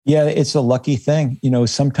Yeah, it's a lucky thing.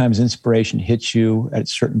 Sometimes inspiration hits you at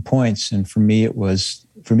certain points. And for me, it was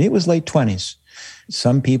late 20s.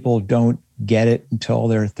 Some people don't get it until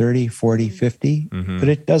they're 30, 40, 50, but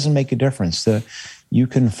it doesn't make a difference. You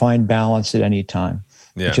can find balance at any time.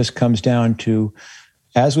 Yeah. It just comes down to,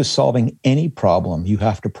 as with solving any problem, you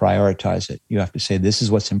have to prioritize it. You have to say, this is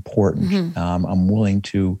what's important. I'm willing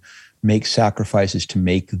to make sacrifices to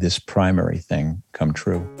make this primary thing come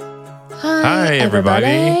true. Hi,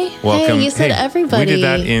 everybody. Welcome. Hey, you said everybody. We did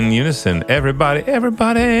that in unison. Everybody.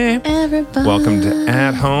 Welcome to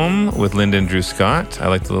At Home with Linda and Drew Scott. I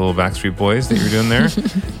like the little Backstreet Boys that you're doing there.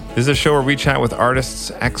 This is a show where we chat with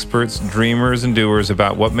artists, experts, dreamers, and doers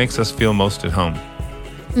about what makes us feel most at home.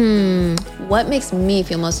 What makes me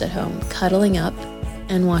feel most at home? Cuddling up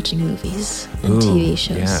and watching movies and TV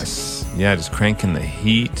shows. Yes. Yeah, just cranking the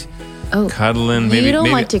heat. Oh, cuddling. Maybe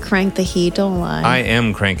like to crank the heat, don't lie. I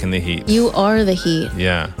am cranking the heat. You are the heat.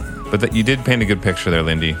 Yeah. But you did paint a good picture there,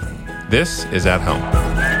 Lindy. This is At Home.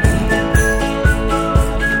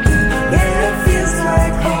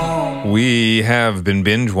 We have been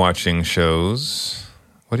binge watching shows.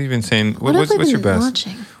 What have you been saying? What's your best?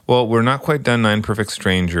 Watching? Well, we're not quite done 9 Perfect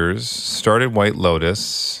Strangers. Started White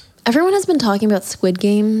Lotus. Everyone has been talking about Squid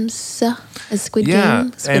Games. Squid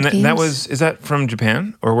Games? Is that from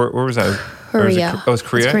Japan? Or where was that? Korea. It's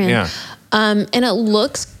Korea? It's Korean. Yeah. And it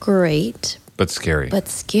looks great. But scary.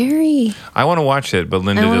 I want to watch it, but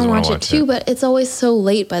Linda doesn't want to watch it. too, but it's always so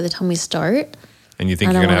late by the time we start. And you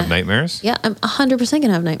think you're going to have nightmares? Yeah, I'm 100% going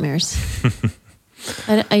to have nightmares.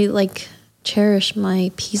 I cherish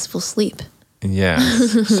my peaceful sleep. Yeah.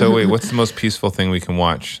 So wait, what's the most peaceful thing we can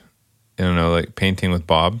watch? I don't know, like Painting with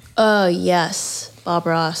Bob? Oh, yes. Bob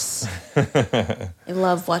Ross. I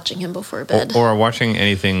love watching him before bed. Or watching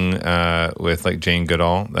anything with like Jane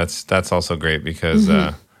Goodall. That's also great because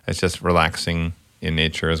it's just relaxing in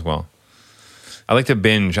nature as well. I like to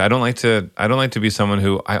binge. I don't like to be someone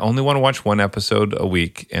who I only want to watch one episode a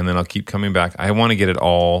week and then I'll keep coming back. I want to get it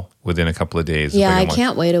all within a couple of days. Yeah, I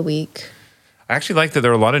can't wait a week. I actually like that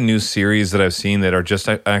there are a lot of new series that I've seen that are just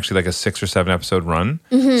actually like a 6 or 7 episode run.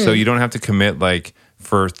 So you don't have to commit like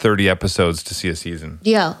for 30 episodes to see a season.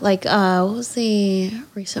 Yeah, like what was the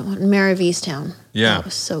recent one? Mare of Easttown. Yeah. That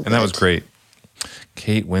was so good. And that was great.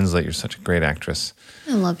 Kate Winslet, you're such a great actress.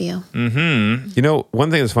 I love you. You know, one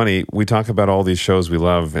thing that's funny, we talk about all these shows we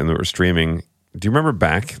love and that we're streaming. Do you remember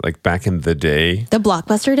back in the day? The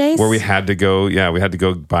Blockbuster days? Where we had to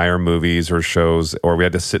go buy our movies or shows, or we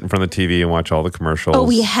had to sit in front of the TV and watch all the commercials. Oh,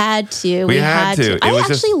 we had to. We had to. I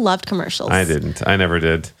actually loved commercials. I didn't. I never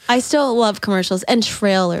did. I still love commercials and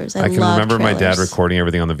trailers. I can remember my dad recording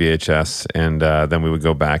everything on the VHS, and then we would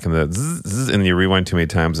go back and the zzz, and you rewind too many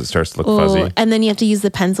times, it starts to look fuzzy. And then you have to use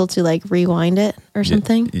the pencil to like rewind it or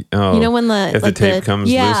something. You know when if the tape comes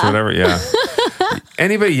loose or whatever. Yeah.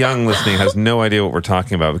 Anybody young listening has no idea what we're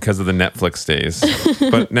talking about because of the Netflix days.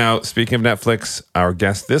 But now, speaking of Netflix, our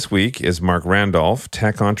guest this week is Marc Randolph,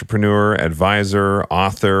 tech entrepreneur, advisor,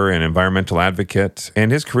 author, and environmental advocate.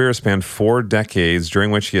 And his career spanned 4 decades, during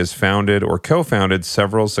which he has founded or co-founded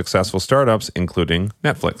several successful startups, including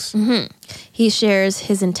Netflix. He shares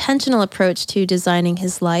his intentional approach to designing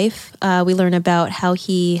his life. We learn about how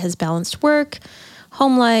he has balanced work,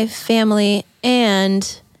 home life, family,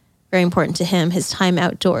 and very important to him, his time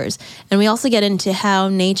outdoors. And we also get into how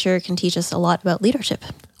nature can teach us a lot about leadership.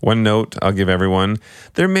 One note I'll give everyone,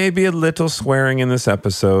 there may be a little swearing in this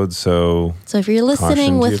episode, so if you're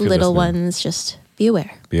listening with little ones, just be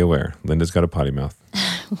aware. Be aware. Linda's got a potty mouth.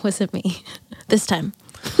 Wasn't me. This time.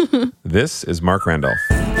 This is Marc Randolph.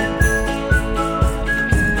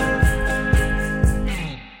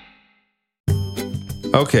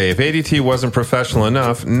 Okay, if ADT wasn't professional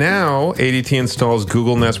enough, now ADT installs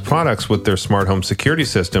Google Nest products with their smart home security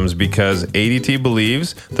systems because ADT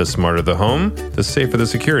believes the smarter the home, the safer the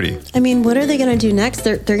security. I mean, what are they going to do next?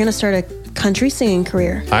 They're going to start a country singing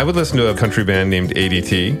career. I would listen to a country band named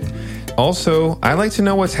ADT. Also, I like to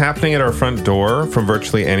know what's happening at our front door from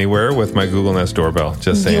virtually anywhere with my Google Nest doorbell.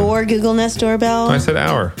 Just saying. Your Google Nest doorbell? I said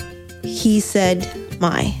our. He said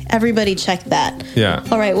my. Everybody check that. Yeah.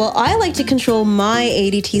 All right. Well, I like to control my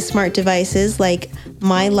ADT smart devices like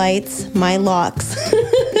my lights, my locks.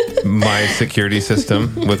 My security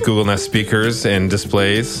system with Google Nest speakers and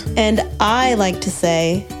displays. And I like to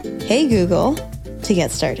say, hey, Google, to get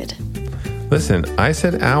started. Listen, I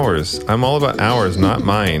said ours. I'm all about ours, not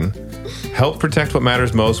mine. Help protect what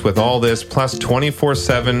matters most with all this, plus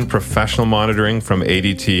 24/7 professional monitoring from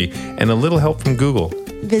ADT and a little help from Google.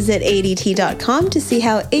 Visit ADT.com to see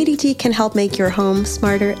how ADT can help make your home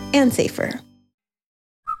smarter and safer.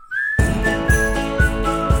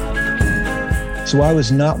 So I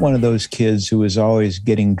was not one of those kids who was always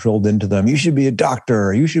getting drilled into them. You should be a doctor,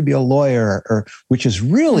 or you should be a lawyer, or which is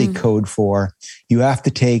really code for you have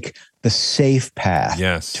to take the safe path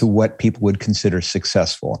to what people would consider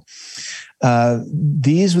successful.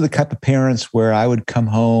 These were the type of parents where I would come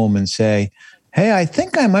home and say, hey, I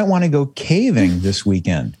think I might want to go caving this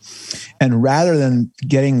weekend. And rather than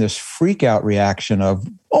getting this freak out reaction of,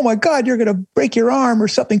 oh my God, you're going to break your arm or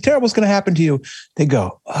something terrible is going to happen to you, they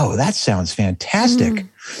go, oh, that sounds fantastic.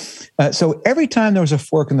 So every time there was a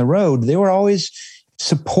fork in the road, they were always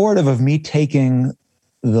supportive of me taking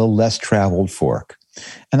the less traveled fork.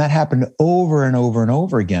 And that happened over and over and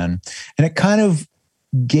over again. And it kind of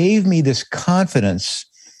gave me this confidence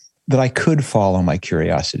that I could follow my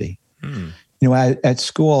curiosity. You know, at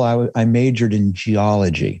school, I majored in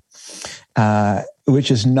geology,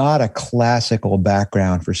 which is not a classical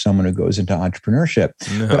background for someone who goes into entrepreneurship.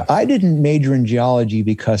 No. But I didn't major in geology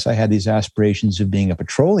because I had these aspirations of being a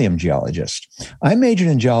petroleum geologist. I majored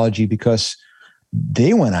in geology because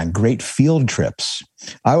they went on great field trips.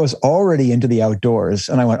 I was already into the outdoors,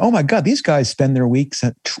 and I went, oh my God, these guys spend their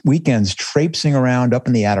weekends traipsing around up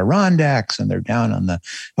in the Adirondacks, and they're down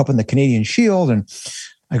up in the Canadian Shield. And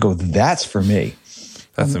I go, that's for me.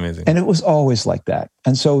 That's amazing. And it was always like that.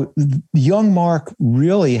 And so young Marc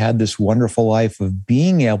really had this wonderful life of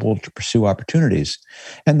being able to pursue opportunities.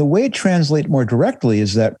 And the way it translates more directly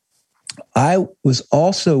is that I was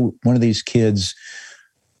also one of these kids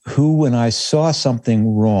who, when I saw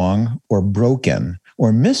something wrong or broken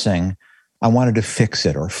or missing, I wanted to fix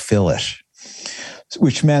it or fill it.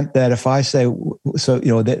 Which meant that if I say,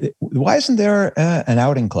 why isn't there an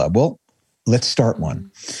outing club? Well, let's start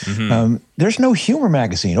one. There's no humor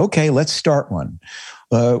magazine. Okay, let's start one.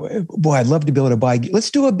 Boy, I'd love to be able to buy. Let's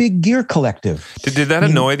do a big gear collective. Did that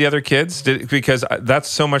annoy the other kids? Because that's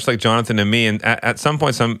so much like Jonathan and me. And at some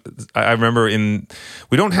point, I remember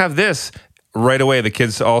we don't have this. Right away, the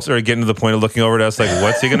kids all started getting to the point of looking over at us like,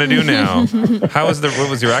 what's he going to do now? What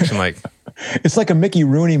was your reaction like? It's like a Mickey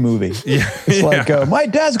Rooney movie. It's like, my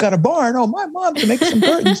dad's got a barn. Oh, my mom can make some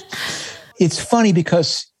curtains. It's funny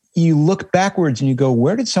because you look backwards and you go,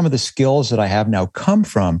 where did some of the skills that I have now come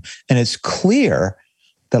from? And it's clear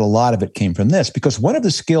that a lot of it came from this, because one of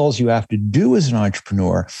the skills you have to do as an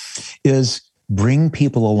entrepreneur is bring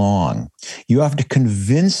people along. You have to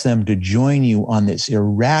convince them to join you on this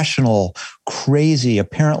irrational, crazy,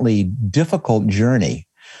 apparently difficult journey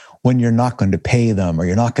when you're not going to pay them, or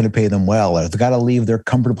you're not going to pay them well, or they've got to leave their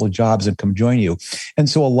comfortable jobs and come join you. And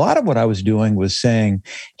so a lot of what I was doing was saying,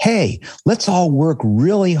 hey, let's all work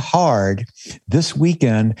really hard this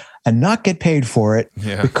weekend and not get paid for it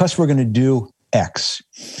because we're going to do X.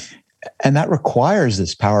 And that requires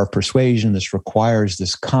this power of persuasion. This requires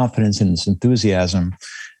this confidence and this enthusiasm.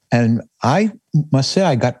 And I must say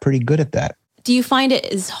I got pretty good at that. Do you find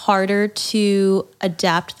it is harder to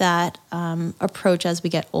adapt that approach as we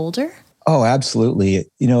get older? Oh, absolutely.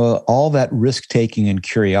 You know, all that risk-taking and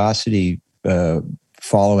curiosity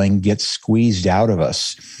following gets squeezed out of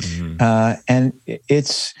us. And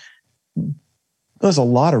there's a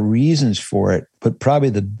lot of reasons for it, but probably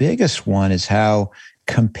the biggest one is how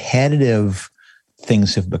competitive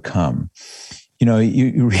things have become. You know,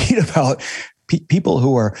 you read about people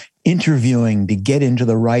who are interviewing to get into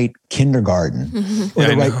the right kindergarten or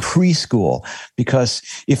the right preschool, because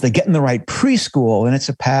if they get in the right preschool, then it's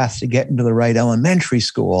a path to get into the right elementary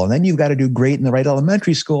school. And then you've got to do great in the right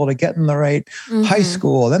elementary school to get in the right high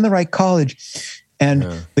school, then the right college.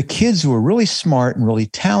 And the kids who are really smart and really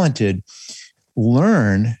talented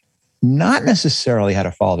learn not necessarily how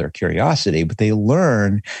to follow their curiosity, but they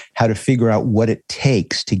learn how to figure out what it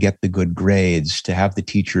takes to get the good grades, to have the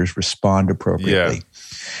teachers respond appropriately.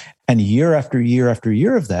 And year after year after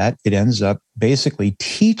year of that, it ends up basically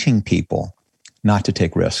teaching people not to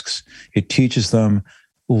take risks. It teaches them,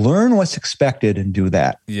 learn what's expected and do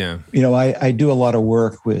that. You know, I do a lot of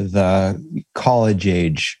work with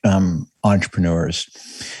college-age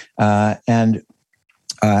entrepreneurs. And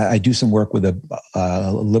I do some work with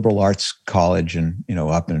a liberal arts college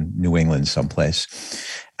up in New England someplace.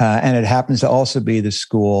 And it happens to also be the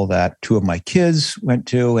school that two of my kids went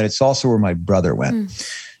to, and it's also where my brother went.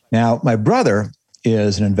 Now, my brother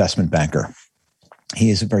is an investment banker. He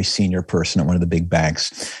is a very senior person at one of the big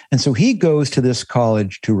banks. And so he goes to this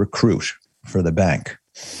college to recruit for the bank.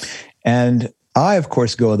 And I, of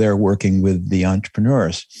course, go there working with the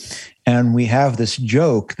entrepreneurs. And we have this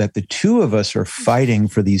joke that the two of us are fighting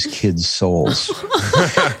for these kids' souls.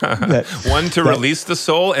 One to release the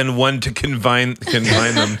soul and one to confine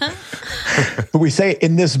them. But we say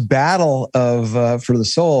in this battle of for the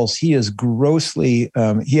souls, he has grossly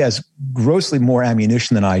more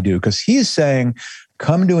ammunition than I do, because he's saying,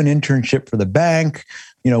 come to an internship for the bank.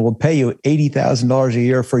 We'll pay you $80,000 a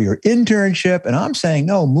year for your internship. And I'm saying,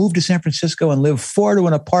 no, move to San Francisco and live 4 to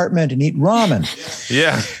an apartment and eat ramen.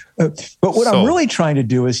 Yeah. But what I'm really trying to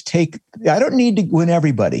do is I don't need to win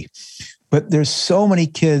everybody, but there's so many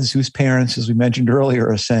kids whose parents, as we mentioned earlier,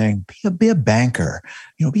 are saying, be a banker,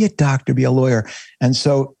 be a doctor, be a lawyer. And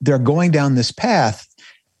so they're going down this path.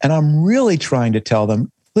 And I'm really trying to tell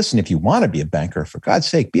them, listen, if you want to be a banker, for God's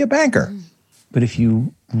sake, be a banker. Mm. But if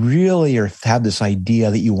you really have this idea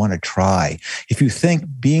that you want to try, if you think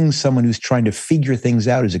being someone who's trying to figure things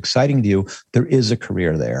out is exciting to you, there is a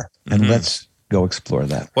career there. And let's go explore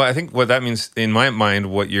that. Well, I think what that means in my mind,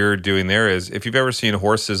 what you're doing there is, if you've ever seen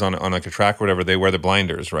horses on like a track or whatever, they wear the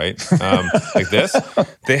blinders, right? Like this.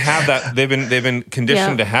 They have that. They've been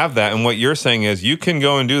conditioned to have that. And what you're saying is, you can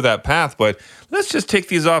go and do that path, but let's just take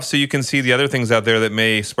these off so you can see the other things out there that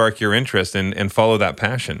may spark your interest and follow that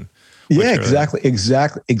passion. Yeah,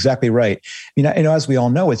 exactly right. As we all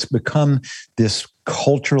know, it's become this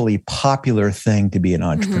culturally popular thing to be an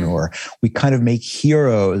entrepreneur. Mm-hmm. We kind of make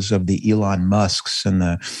heroes of the Elon Musks and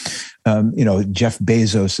the, Jeff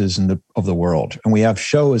Bezoses of the world. And we have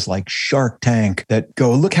shows like Shark Tank that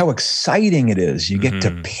go, look how exciting it is. You get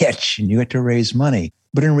to pitch and you get to raise money.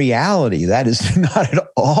 But in reality, that is not at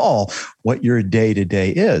all what your day-to-day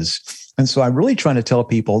is. And so I'm really trying to tell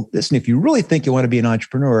people, listen, if you really think you want to be an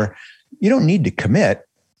entrepreneur, you don't need to commit.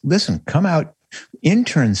 Listen, come out,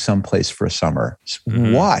 intern someplace for a summer,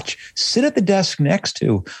 watch, sit at the desk next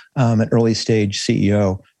to an early stage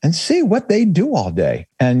CEO and see what they do all day.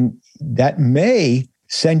 And that may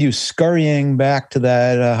send you scurrying back to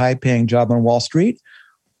that high-paying job on Wall Street.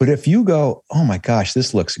 But if you go, oh my gosh,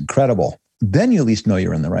 this looks incredible, then you at least know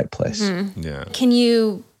you're in the right place. Mm-hmm. Yeah. Can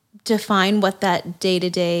you define what that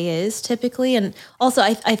day-to-day is typically? And also,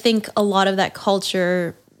 I think a lot of that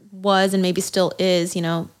culture was, and maybe still is,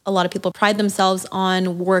 a lot of people pride themselves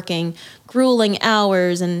on working grueling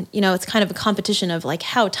hours, and, it's kind of a competition of like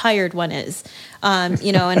how tired one is,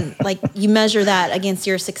 and like you measure that against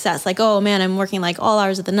your success. Like, oh man, I'm working like all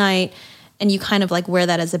hours of the night, and you kind of like wear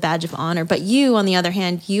that as a badge of honor. But you, on the other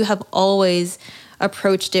hand, you have always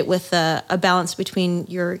approached it with a balance between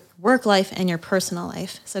your work life and your personal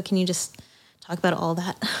life. So can you just talk about all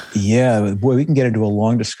that? Yeah, boy, we can get into a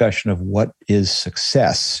long discussion of what is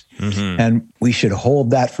success. Mm-hmm. And we should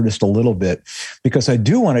hold that for just a little bit, because I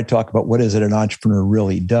do want to talk about what is it an entrepreneur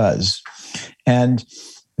really does. And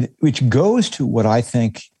which goes to what I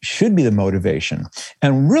think should be the motivation.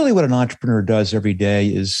 And really what an entrepreneur does every day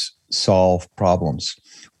is solve problems.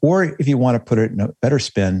 Or if you want to put it in a better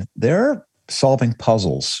spin, they're solving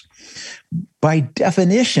puzzles. By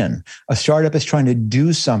definition, a startup is trying to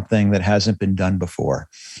do something that hasn't been done before.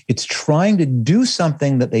 It's trying to do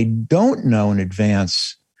something that they don't know in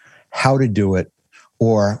advance how to do it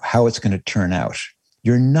or how it's going to turn out.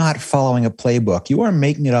 You're not following a playbook. You are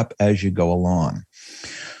making it up as you go along.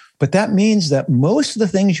 But that means that most of the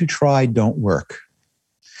things you try don't work.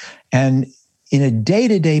 And in a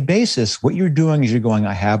day-to-day basis, what you're doing is you're going,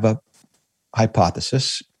 I have a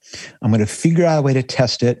hypothesis. I'm going to figure out a way to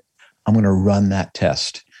test it. I'm going to run that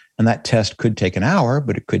test. And that test could take an hour,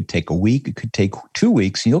 but it could take a week. It could take 2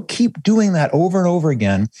 weeks. And you'll keep doing that over and over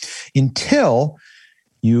again until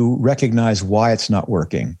you recognize why it's not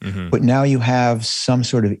working. Mm-hmm. But now you have some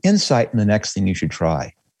sort of insight in the next thing you should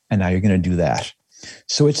try. And now you're going to do that.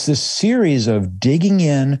 So it's this series of digging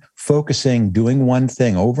in, focusing, doing one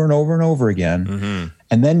thing over and over and over again, mm-hmm.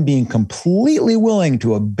 and then being completely willing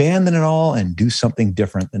to abandon it all and do something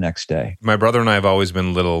different the next day. My brother and I have always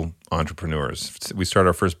been little entrepreneurs. We started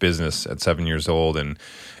our first business at 7 years old, and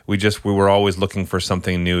we were always looking for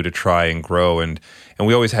something new to try and grow, and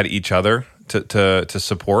we always had each other to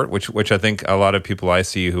support, which I think a lot of people I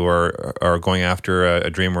see who are going after a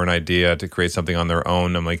dream or an idea to create something on their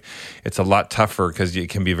own, I'm like, it's a lot tougher because it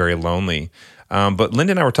can be very lonely. But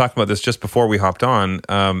Linda and I were talking about this just before we hopped on.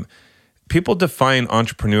 People define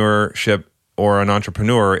entrepreneurship or an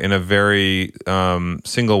entrepreneur in a very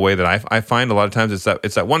single way that I find a lot of times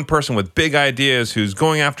it's that one person with big ideas who's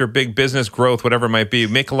going after big business growth, whatever it might be,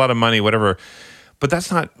 make a lot of money, whatever. But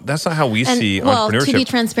that's not how we see entrepreneurship. Well, to be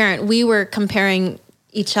transparent, we were comparing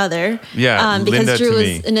each other. Yeah, because Linda Drew to was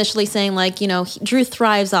me. initially saying Drew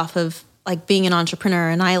thrives off of like being an entrepreneur,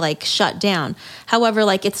 and I shut down. However,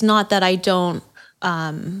 it's not that I don't.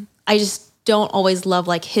 I just don't always love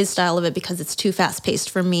like his style of it because it's too fast paced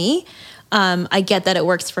for me. I get that it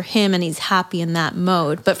works for him and he's happy in that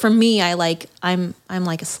mode. But for me, I'm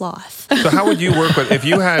like a sloth. So how would you work with, if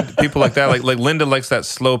you had people like that, like Linda likes that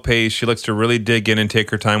slow pace, she likes to really dig in and take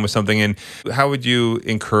her time with something, and how would you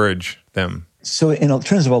encourage them? So in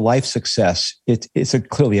terms of a life success, it's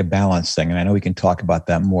clearly a balance thing. And I know we can talk about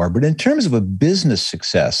that more. But in terms of a business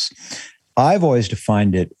success, I've always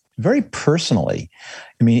defined it very personally.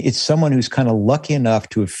 I mean, it's someone who's kind of lucky enough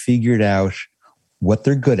to have figured out what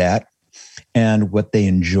they're good at and what they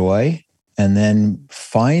enjoy, and then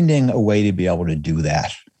finding a way to be able to do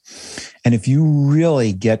that. And if you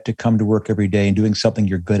really get to come to work every day and doing something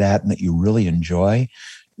you're good at and that you really enjoy,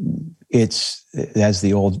 it's, as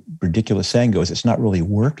the old ridiculous saying goes, it's not really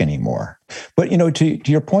work anymore. But,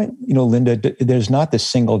 to your point, Linda, there's not this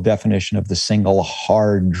single definition of the single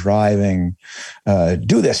hard driving,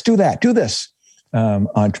 do this, do that, do this.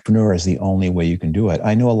 Entrepreneur is the only way you can do it.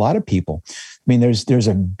 I know a lot of people. I mean, there's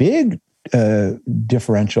a big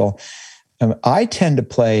differential. I tend to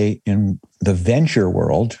play in the venture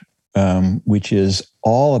world, which is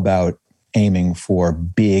all about aiming for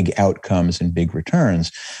big outcomes and big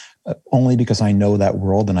returns, only because I know that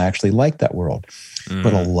world and I actually like that world.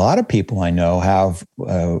 But a lot of people I know have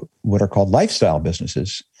what are called lifestyle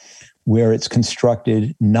businesses, where it's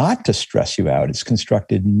constructed not to stress you out. It's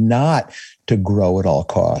constructed not to grow at all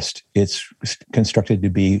cost. It's constructed to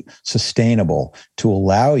be sustainable, to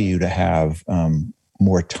allow you to have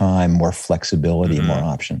more time, more flexibility, more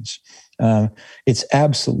options. It's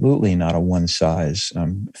absolutely not a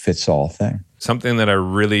one-size-fits-all thing. Something that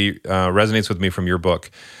really resonates with me from your book,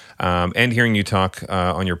 and hearing you talk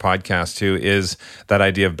on your podcast too, is that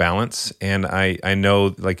idea of balance. And I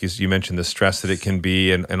know, like you mentioned, the stress that it can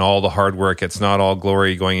be and all the hard work. It's not all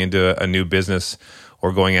glory going into a new business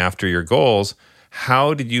or going after your goals.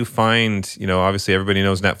 How did you find, obviously everybody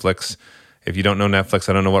knows Netflix. If you don't know Netflix,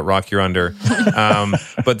 I don't know what rock you're under.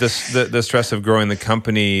 But the stress of growing the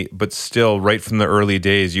company, but still right from the early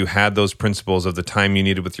days, you had those principles of the time you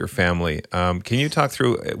needed with your family. Can you talk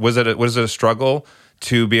through, was it a struggle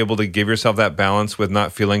to be able to give yourself that balance with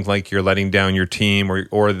not feeling like you're letting down your team or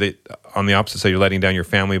on the opposite side, you're letting down your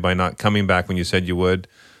family by not coming back when you said you would?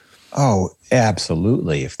 Oh,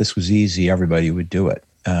 absolutely. If this was easy, everybody would do it.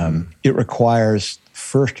 It requires,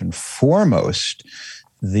 first and foremost,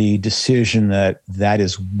 the decision that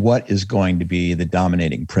is what is going to be the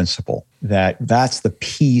dominating principle, that's the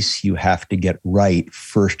piece you have to get right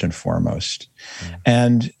first and foremost.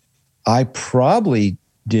 And I probably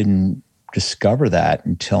didn't discover that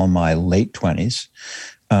until my late 20s.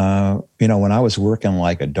 When I was working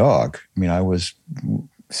like a dog, I was,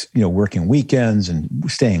 working weekends and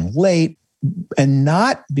staying late, and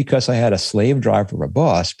not because I had a slave driver or a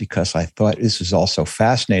boss, because I thought this was all so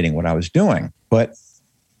fascinating what I was doing. But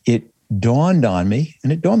it dawned on me,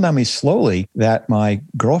 and it dawned on me slowly, that my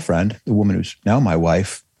girlfriend, the woman who's now my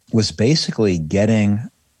wife, was basically getting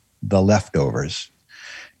the leftovers.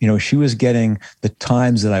 She was getting the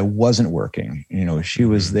times that I wasn't working. She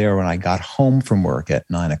was there when I got home from work at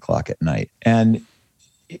 9:00 at night. And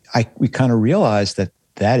we kind of realized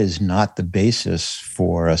that is not the basis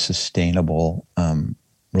for a sustainable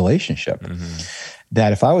relationship.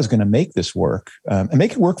 That if I was going to make this work and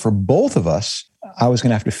make it work for both of us, I was going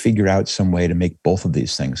to have to figure out some way to make both of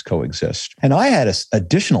these things coexist. And I had an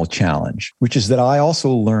additional challenge, which is that I also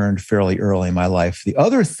learned fairly early in my life the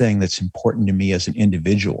other thing that's important to me as an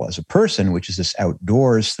individual, as a person, which is this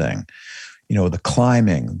outdoors thing. The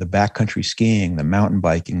climbing, the backcountry skiing, the mountain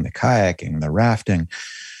biking, the kayaking, the rafting.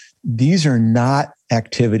 These are not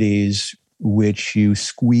activities which you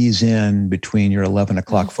squeeze in between your 11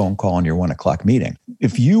 o'clock phone call and your 1 o'clock meeting.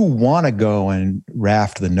 If you want to go and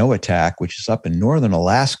raft the Noatak, which is up in northern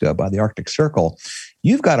Alaska by the Arctic Circle,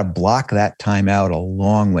 you've got to block that time out a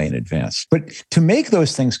long way in advance. But to make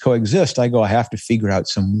those things coexist, I have to figure out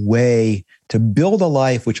some way to build a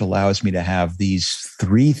life which allows me to have these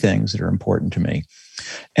three things that are important to me.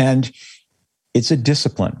 And it's a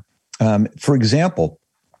discipline. For example,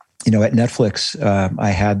 at Netflix,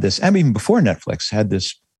 I had this, and even before Netflix, had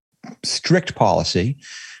this strict policy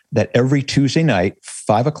that every Tuesday night,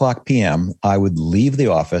 5:00 p.m., I would leave the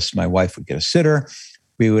office. My wife would get a sitter.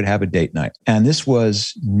 We would have a date night. And this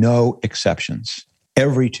was no exceptions.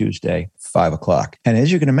 Every Tuesday, 5:00. And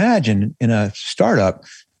as you can imagine, in a startup,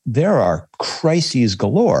 there are crises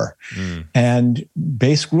galore. And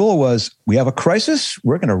basic rule was, we have a crisis,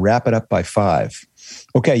 we're going to wrap it up by 5.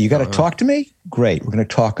 Okay, you got to talk to me? Great. We're going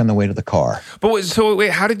to talk on the way to the car. But so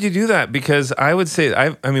wait, how did you do that? Because I would say,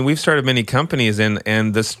 I mean, we've started many companies,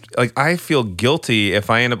 and this, like, I feel guilty if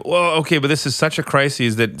I end up, well, okay, but this is such a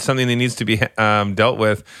crisis that something that needs to be dealt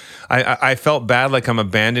with. I felt bad, like I'm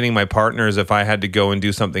abandoning my partners if I had to go and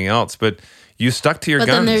do something else. But you stuck to your guns.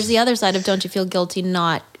 But then there's the other side of, don't you feel guilty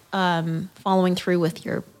not following through with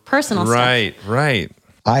your personal stuff? Right.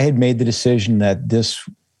 I had made the decision that this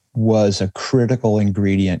was a critical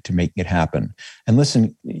ingredient to making it happen. And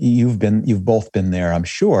listen, you've both been there, I'm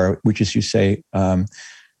sure, which is you say, all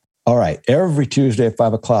right, every Tuesday at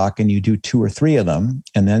 5 o'clock, and you do 2 or 3 of them,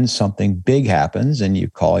 and then something big happens, and you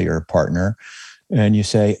call your partner, and you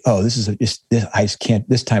say, "Oh, this I just can't.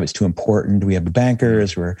 This time it's too important. We have the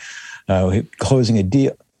bankers. We're closing a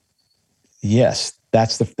deal." Yes,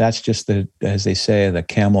 that's just the, as they say, the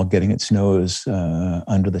camel getting its nose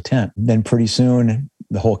under the tent. Then pretty soon,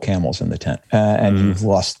 the whole camel's in the tent, and you've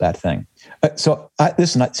lost that thing. So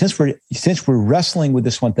listen, since we're wrestling with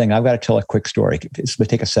this one thing, I've got to tell a quick story. It's going to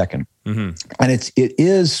take a second, and it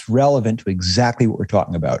is relevant to exactly what we're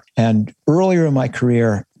talking about. And earlier in my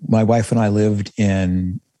career, my wife and I lived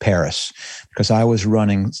in Paris because I was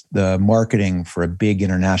running the marketing for a big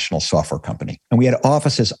international software company, and we had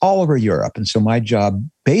offices all over Europe. And so my job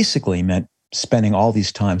basically meant spending all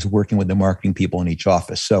these times working with the marketing people in each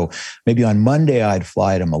office. So maybe on Monday, I'd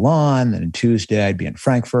fly to Milan, and Tuesday, I'd be in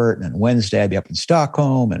Frankfurt, and Wednesday, I'd be up in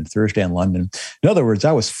Stockholm, and Thursday in London. In other words,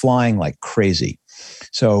 I was flying like crazy.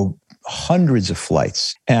 So hundreds of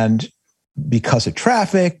flights. And because of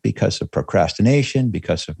traffic, because of procrastination,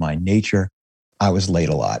 because of my nature, I was late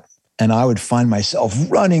a lot. And I would find myself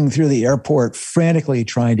running through the airport, frantically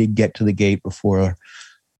trying to get to the gate before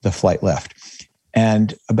the flight left.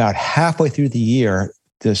 And about halfway through the year,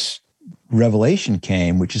 this revelation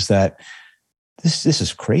came, which is that this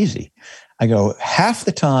is crazy. I go, half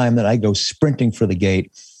the time that I go sprinting for the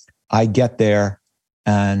gate, I get there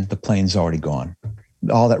and the plane's already gone.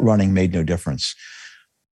 All that running made no difference.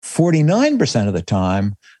 49% of the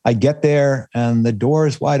time, I get there and the door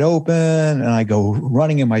is wide open and I go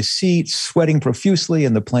running in my seat, sweating profusely,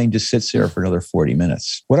 and the plane just sits there for another 40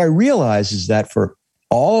 minutes. What I realize is that for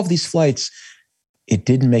all of these flights, it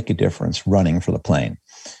didn't make a difference running for the plane.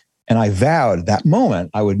 And I vowed that moment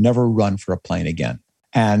I would never run for a plane again.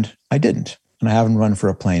 And I didn't. And I haven't run for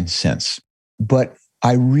a plane since. But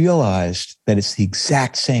I realized that it's the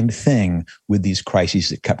exact same thing with these crises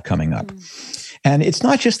that kept coming up. And it's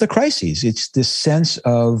not just the crises. It's this sense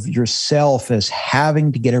of yourself as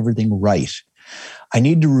having to get everything right. I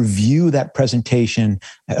need to review that presentation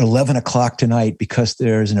at 11 o'clock tonight because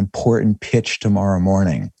there's an important pitch tomorrow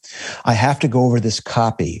morning. I have to go over this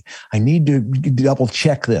copy. I need to double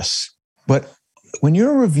check this. But when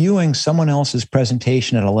you're reviewing someone else's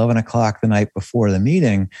presentation at 11 o'clock the night before the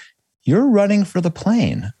meeting, you're running for the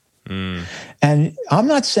plane. And I'm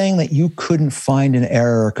not saying that you couldn't find an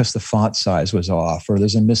error because the font size was off or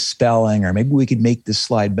there's a misspelling or maybe we could make this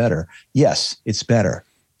slide better. Yes, it's better,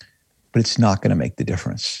 but it's not going to make the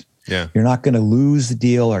difference. Yeah. You're not going to lose the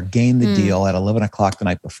deal or gain the deal at 11 o'clock the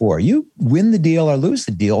night before. You win the deal or lose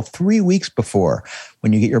the deal 3 weeks before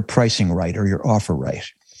when you get your pricing right or your offer right.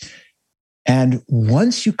 And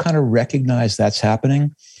once you kind of recognize that's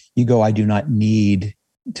happening, you go, I do not need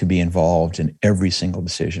to be involved in every single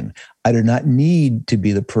decision. I do not need to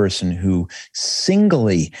be the person who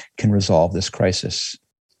singly can resolve this crisis.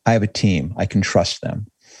 I have a team. I can trust them.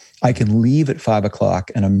 I can leave at 5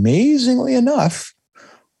 o'clock, and amazingly enough,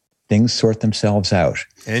 things sort themselves out.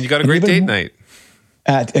 And you got a great date night.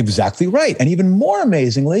 Exactly right. And even more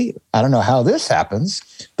amazingly, I don't know how this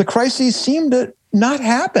happens, the crises seem to not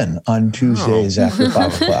happen on Tuesdays after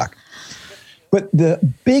 5 o'clock. But the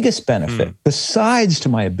biggest benefit, besides to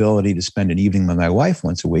my ability to spend an evening with my wife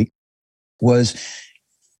once a week, was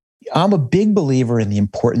I'm a big believer in the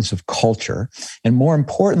importance of culture. And more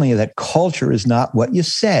importantly, that culture is not what you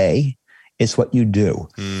say, it's what you do.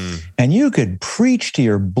 And you could preach to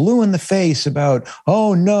your blue in the face about,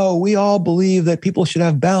 oh no, we all believe that people should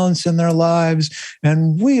have balance in their lives.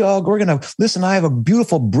 And we're going to, listen, I have a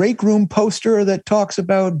beautiful break room poster that talks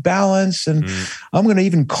about balance. And I'm going to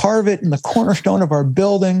even carve it in the cornerstone of our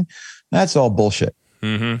building. That's all bullshit.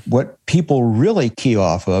 What people really key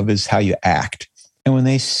off of is how you act. And when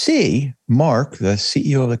they see Marc, the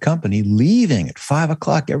CEO of the company, leaving at 5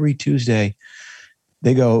 o'clock every Tuesday,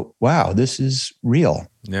 they go, wow, this is real.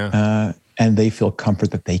 Yeah. And they feel comfort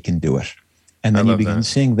that they can do it. And then you begin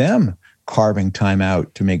seeing them carving time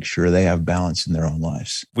out to make sure they have balance in their own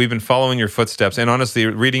lives. We've been following your footsteps, and honestly,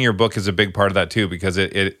 reading your book is a big part of that too, because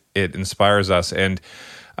it inspires us. And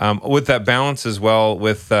with that balance as well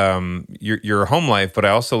with your home life, but I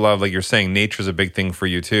also love, like you're saying, nature is a big thing for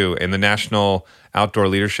you too. And the National Outdoor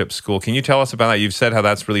Leadership School. Can you tell us about that? You've said how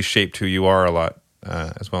that's really shaped who you are a lot.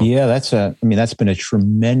 As well. Yeah, that's been a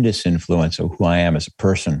tremendous influence of who I am as a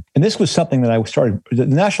person. And this was something that I started. The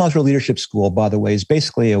National Outdoor Leadership School, by the way, is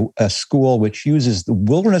basically a school which uses the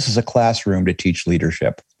wilderness as a classroom to teach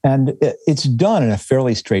leadership. And it's done in a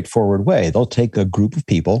fairly straightforward way. They'll take a group of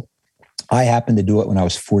people. I happened to do it when I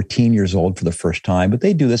was 14 years old for the first time, but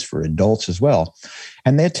they do this for adults as well.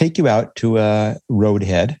 And they'll take you out to a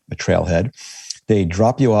roadhead, a trailhead. They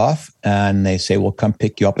drop you off and they say, we'll come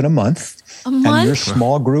pick you up in a month. And your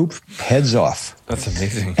small group heads off. That's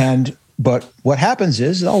amazing. But what happens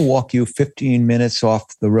is they'll walk you 15 minutes off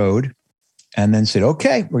the road and then say,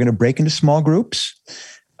 okay, we're going to break into small groups.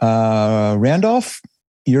 Randolph,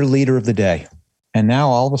 you're leader of the day. And now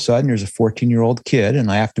all of a sudden there's a 14-year-old kid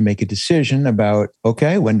and I have to make a decision about,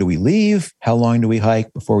 okay, when do we leave? How long do we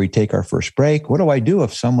hike before we take our first break? What do I do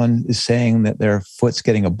if someone is saying that their foot's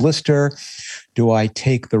getting a blister? Do I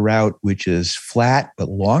take the route which is flat but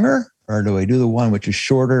longer? Or do I do the one which is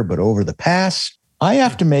shorter but over the pass? I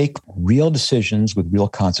have to make real decisions with real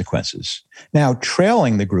consequences. Now,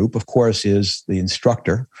 trailing the group, of course, is the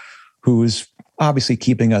instructor who's obviously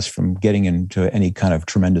keeping us from getting into any kind of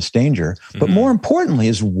tremendous danger. But more importantly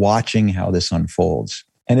is watching how this unfolds.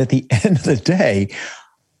 And at the end of the day,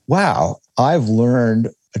 wow, I've learned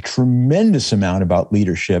a tremendous amount about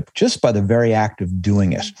leadership just by the very act of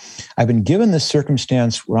doing it. I've been given this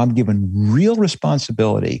circumstance where I'm given real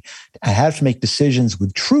responsibility. I have to make decisions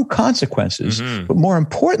with true consequences, but more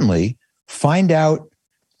importantly, find out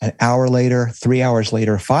an hour later, 3 hours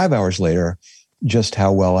later, 5 hours later, just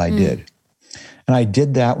how well I did. And I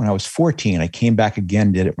did that when I was 14. I came back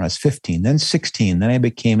again, did it when I was 15, then 16. Then I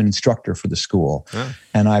became an instructor for the school. Yeah.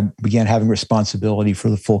 And I began having responsibility for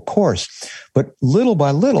the full course. But little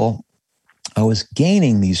by little, I was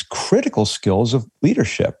gaining these critical skills of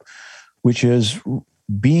leadership, which is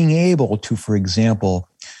being able to, for example,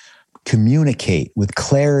 communicate with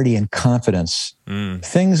clarity and confidence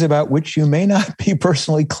things about which you may not be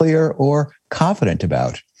personally clear or confident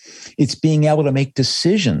about. It's being able to make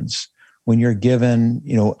decisions when you're given,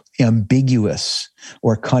 ambiguous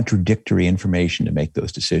or contradictory information to make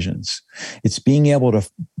those decisions. It's being able to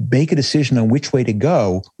make a decision on which way to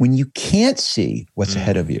go when you can't see what's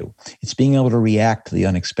ahead of you. It's being able to react to the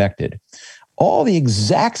unexpected. All the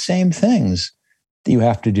exact same things that you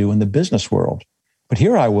have to do in the business world. But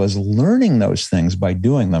here I was learning those things by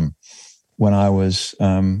doing them when I was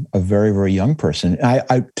a very, very young person.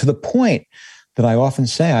 I to the point that I often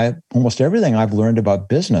say, almost everything I've learned about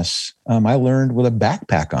business, I learned with a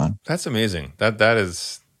backpack on. That's amazing.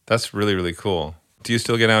 That's really, really cool. Do you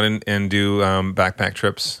still get out and do backpack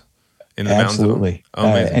trips in the mountains? Absolutely. Oh,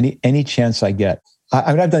 amazing. Any chance I get.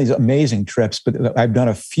 I've done these amazing trips, but I've done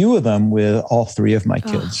a few of them with all three of my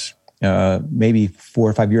kids. Maybe 4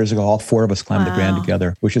 or 5 years ago, all four of us climbed the Grand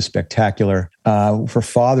together, which is spectacular. For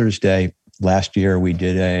Father's Day last year,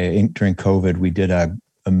 during COVID, we did a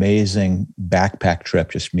amazing backpack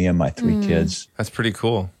trip, just me and my three kids. That's pretty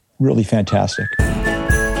cool. Really fantastic.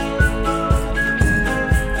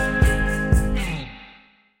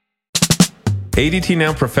 ADT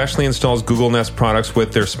now professionally installs Google Nest products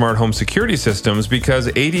with their smart home security systems because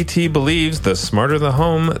ADT believes the smarter the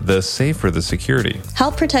home, the safer the security.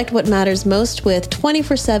 Help protect what matters most with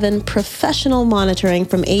 24/7 professional monitoring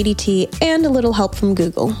from ADT and a little help from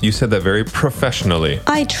Google. You said that very professionally.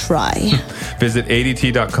 I try. Visit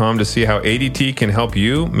ADT.com to see how ADT can help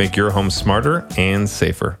you make your home smarter and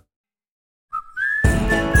safer.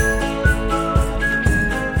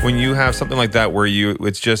 When you have something like that where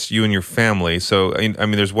it's just you and your family, so I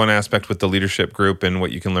mean, there's one aspect with the leadership group and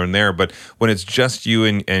what you can learn there, but when it's just you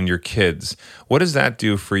and your kids, what does that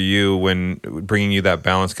do for you when bringing you that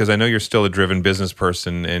balance? Because I know you're still a driven business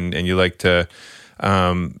person and you like to,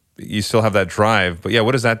 you still have that drive, but yeah,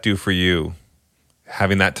 what does that do for you,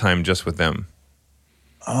 having that time just with them?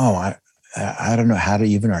 Oh, I don't know how to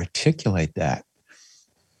even articulate that.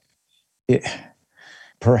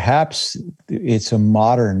 Perhaps it's a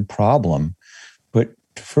modern problem, but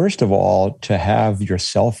first of all, to have your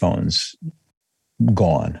cell phones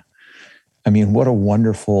gone. I mean, what a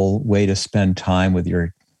wonderful way to spend time with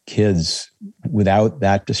your kids without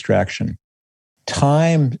that distraction.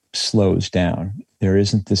 Time slows down. There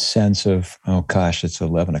isn't this sense of, oh gosh, it's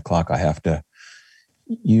 11 o'clock. I have to.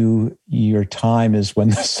 Your time is when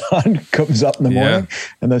the sun comes up in the morning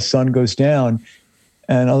and the sun goes down.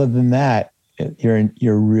 And other than that,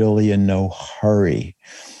 you're really in no hurry.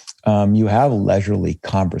 You have leisurely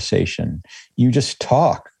conversation. You just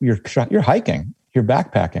talk. You're hiking, you're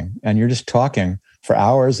backpacking, and you're just talking for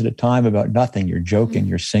hours at a time about nothing. You're joking,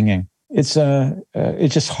 you're singing. It's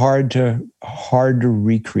just hard to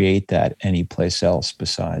recreate that anyplace else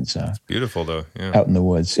besides. It's beautiful though. Yeah. Out in the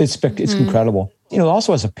woods. It's incredible.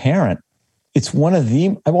 Also as a parent, it's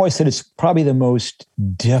I've always said it's probably the most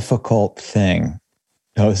difficult thing.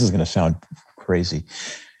 Oh, this is going to sound crazy,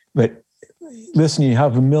 but listen, you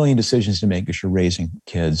have a million decisions to make as you're raising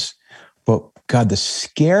kids. But God, the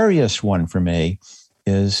scariest one for me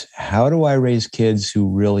is, how do I raise kids who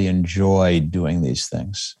really enjoy doing these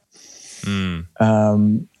things?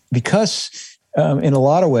 Because in a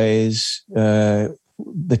lot of ways, the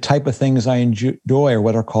type of things I enjoy are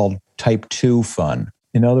what are called type 2 fun.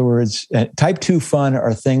 In other words, type 2 fun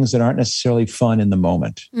are things that aren't necessarily fun in the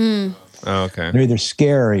moment. Oh, okay. They're either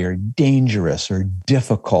scary or dangerous or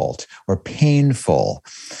difficult or painful,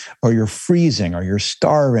 or you're freezing or you're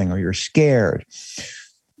starving or you're scared.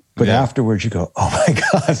 But afterwards you go, oh my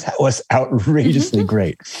God, that was outrageously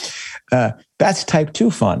great. That's type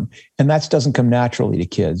 2 fun. And that doesn't come naturally to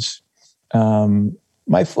kids.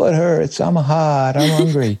 My foot hurts, I'm hot, I'm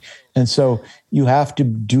hungry. And so you have to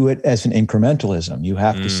do it as an incrementalism. You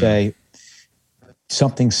have to say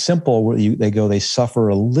something simple where they suffer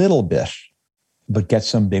a little bit, but get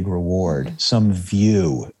some big reward, some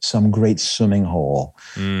view, some great swimming hole.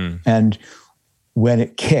 And when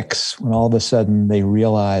it kicks, when all of a sudden they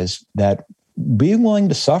realize that being willing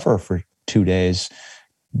to suffer for 2 days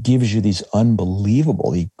gives you these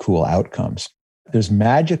unbelievably cool outcomes. There's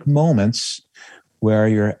magic moments where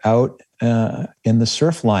you're out in the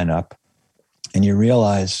surf lineup and you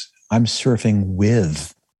realize, I'm surfing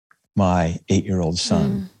with my 8-year-old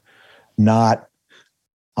son.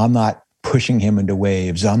 I'm not pushing him into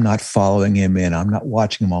waves. I'm not following him in. I'm not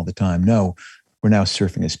watching him all the time. No, we're now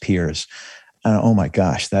surfing as peers. And oh my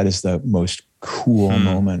gosh, that is the most cool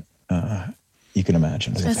moment you can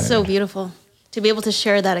imagine. That's so beautiful to be able to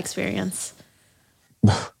share that experience.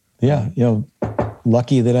 Yeah,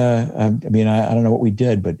 lucky that I don't know what we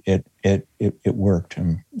did, but it worked.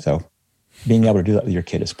 And so being able to do that with your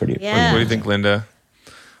kid is pretty. Yeah. What do you think, Linda?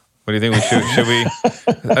 What do you think we should we?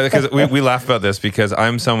 Because we laugh about this because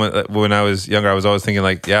I'm someone, when I was younger, I was always thinking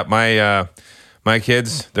like, my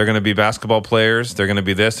kids, they're going to be basketball players. They're going to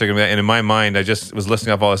be this. They're going to be that. And in my mind, I just was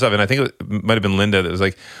listing off all this stuff. And I think it might have been Linda that was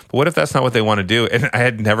like, but what if that's not what they want to do? And I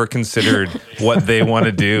had never considered what they want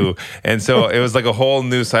to do. And so it was like a whole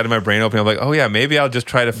new side of my brain opening. I'm like, oh yeah, maybe I'll just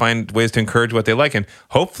try to find ways to encourage what they like. And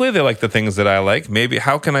hopefully they like the things that I like. Maybe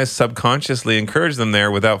how can I subconsciously encourage them there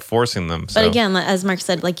without forcing them? So. But again, as Marc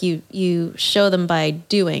said, like you show them by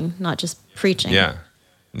doing, not just preaching. Yeah.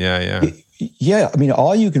 Yeah, I mean,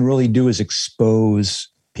 all you can really do is expose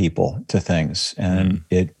people to things, and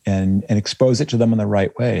and expose it to them in the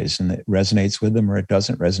right ways, and it resonates with them or it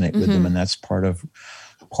doesn't resonate with them, and that's part of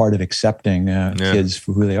accepting kids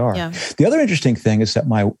for who they are. Yeah. The other interesting thing is that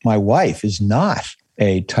my wife is not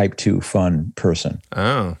a type 2 fun person.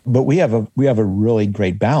 Oh, but we have a really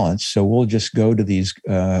great balance. So we'll just go to these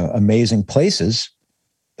amazing places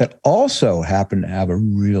that also happen to have a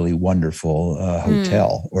really wonderful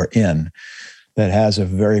hotel or inn that has a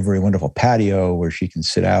very, very wonderful patio where she can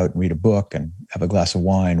sit out and read a book and have a glass of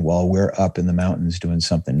wine while we're up in the mountains doing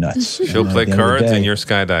something nuts. She'll play cards and you're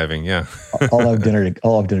skydiving. Yeah. I'll have dinner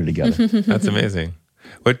together. That's amazing.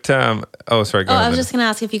 What? Sorry. Go ahead. I was just going to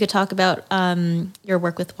ask if you could talk about your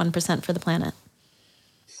work with 1% for the Planet.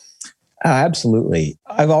 Absolutely.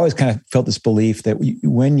 I've always kind of felt this belief that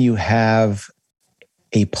when you have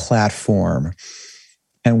a platform,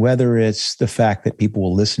 and whether it's the fact that people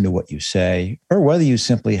will listen to what you say, or whether you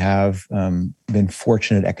simply have been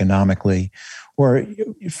fortunate economically, or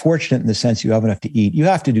fortunate in the sense you have enough to eat, you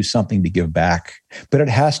have to do something to give back. But it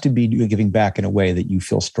has to be giving back in a way that you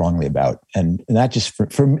feel strongly about. And that just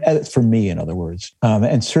for me, in other words.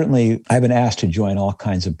 And certainly I've been asked to join all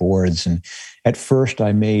kinds of boards. And at first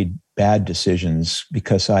I made bad decisions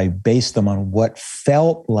because I based them on what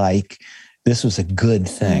felt like this was a good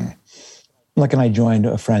thing. Like, and I joined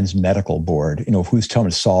a friend's medical board, who's trying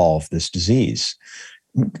to solve this disease.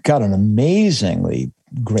 Got an amazingly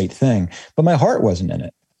great thing, but my heart wasn't in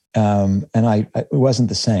it. And it wasn't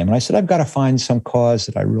the same. And I said, I've got to find some cause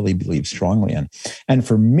that I really believe strongly in. And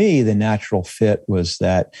for me, the natural fit was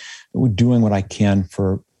that doing what I can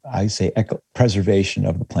for, I say, preservation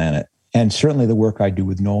of the planet. And certainly the work I do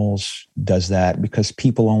with Knowles does that, because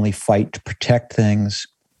people only fight to protect things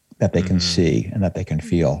that they can see and that they can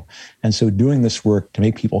feel. And so doing this work to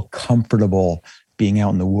make people comfortable being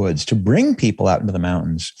out in the woods, to bring people out into the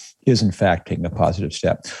mountains is in fact taking a positive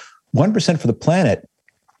step. 1% for the planet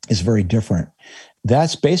is very different.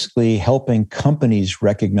 That's basically helping companies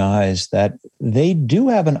recognize that they do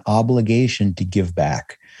have an obligation to give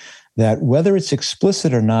back, that whether it's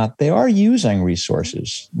explicit or not, they are using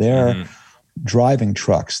resources. They're driving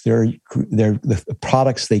trucks. The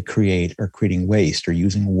products they create are creating waste or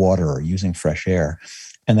using water or using fresh air,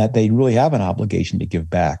 and that they really have an obligation to give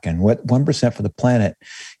back. And what 1% for the Planet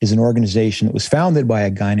is an organization that was founded by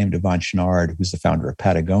a guy named Yvon Chouinard, who's the founder of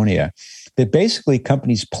Patagonia, that basically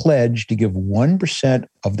companies pledge to give 1%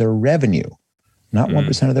 of their revenue, not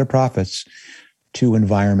 1% of their profits, to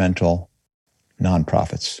environmental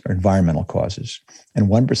nonprofits or environmental causes. And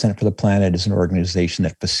 1% for the Planet is an organization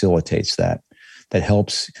that facilitates that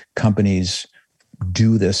helps companies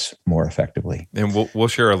do this more effectively. And we'll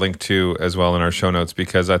share a link too as well in our show notes,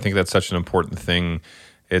 because I think that's such an important thing.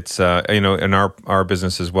 It's in our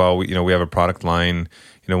business as well. We have a product line.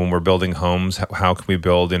 When we're building homes, how can we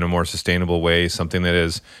build in a more sustainable way? Something that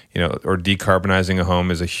is, or decarbonizing a home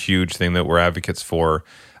is a huge thing that we're advocates for.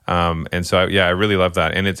 And so I really love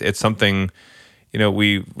that. And it's something.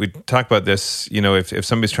 We talk about this. If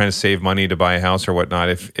somebody's trying to save money to buy a house or whatnot,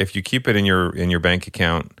 if you keep it in your bank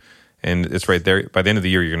account and it's right there, by the end of the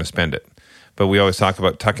year you're going to spend it. But we always talk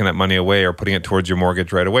about tucking that money away or putting it towards your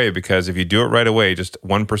mortgage right away, because if you do it right away, just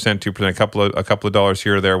 1%, 2%, a couple of dollars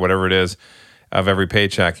here or there, whatever it is, of every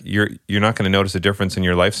paycheck, you're not going to notice a difference in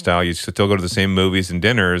your lifestyle. You still go to the same movies and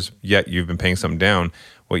dinners, yet you've been paying something down.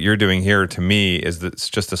 What you're doing here, to me, is that it's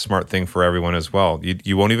just a smart thing for everyone as well.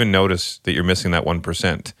 You won't even notice that you're missing that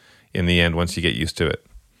 1% in the end once you get used to it.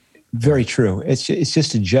 Very true. It's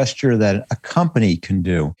just a gesture that a company can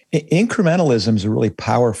do. Incrementalism is a really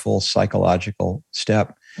powerful psychological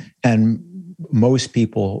step. And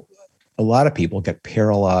a lot of people get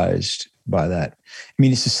paralyzed by that. I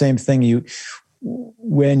mean, it's the same thing.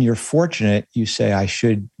 When you're fortunate, you say, I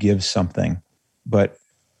should give something. But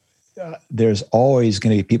there's always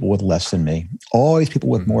going to be people with less than me, always people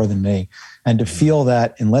with more than me. And to feel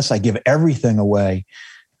that unless I give everything away,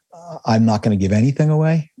 I'm not going to give anything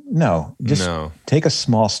away. No, take a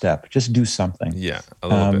small step. Just do something. Yeah, a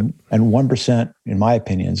little bit. And 1%, in my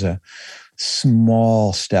opinion, is a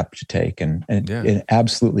small step to take. And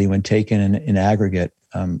absolutely, when taken in aggregate,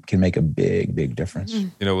 can make a big, big difference.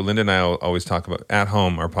 Linda and I always talk about At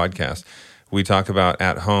Home, our podcast. We talk about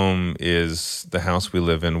at home is the house we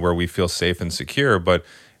live in where we feel safe and secure, but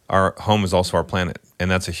our home is also our planet.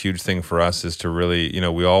 And that's a huge thing for us, is to really,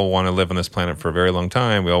 we all want to live on this planet for a very long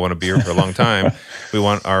time. We all want to be here for a long time. We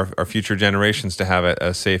want our future generations to have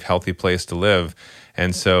a safe, healthy place to live.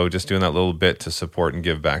 And so just doing that little bit to support and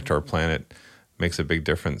give back to our planet makes a big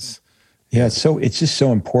difference. Yeah, it's just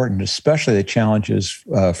so important, especially the challenges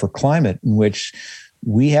for climate, in which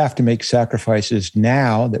we have to make sacrifices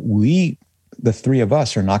now that the three of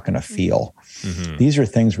us, are not going to feel. Mm-hmm. These are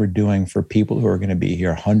things we're doing for people who are going to be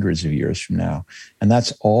here hundreds of years from now. And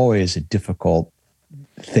that's always a difficult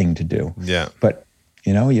thing to do. Yeah. But,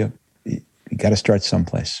 you got to start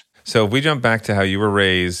someplace. So if we jump back to how you were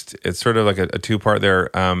raised, it's sort of like a two-part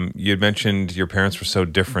there. You had mentioned your parents were so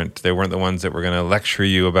different. They weren't the ones that were going to lecture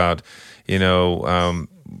you about,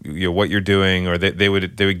 what you're doing, or they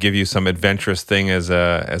would give you some adventurous thing as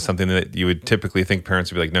something that you would typically think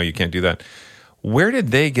parents would be like, no, you can't do that. Where did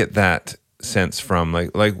they get that sense from?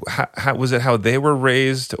 Like how was it how they were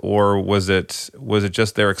raised, or was it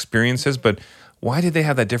just their experiences? But why did they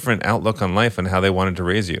have that different outlook on life and how they wanted to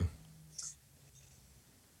raise you?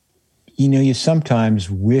 You sometimes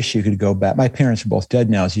wish you could go back. My parents are both dead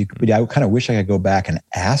now, but I kind of wish I could go back and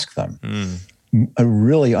ask them.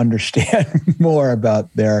 Really understand more about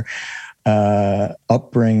their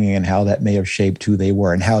upbringing and how that may have shaped who they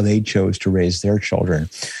were and how they chose to raise their children.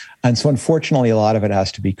 And so unfortunately, a lot of it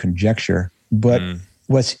has to be conjecture. But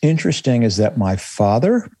what's interesting is that my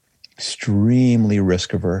father, extremely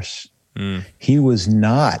risk averse. He was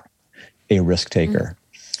not a risk taker.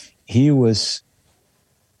 He was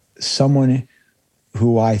someone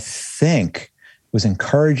who I think was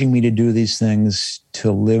encouraging me to do these things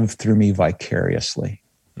to live through me vicariously.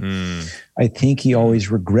 I think he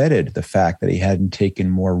always regretted the fact that he hadn't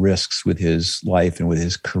taken more risks with his life and with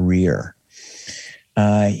his career.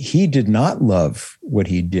 He did not love what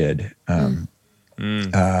he did.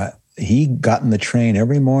 He got in the train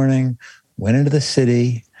every morning, went into the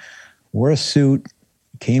city, wore a suit,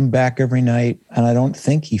 came back every night, and I don't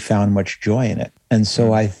think he found much joy in it. And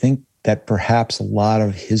so I think that perhaps a lot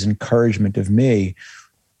of his encouragement of me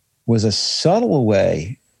was a subtle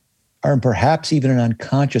way, or perhaps even an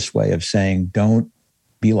unconscious way of saying, don't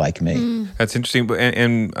be like me. That's interesting.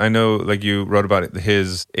 And I know, like you wrote about it,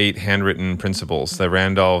 his 8 handwritten principles, the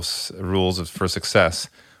Randolph's rules for success.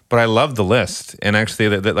 But I love the list. And actually,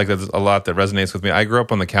 like there's a lot that resonates with me. I grew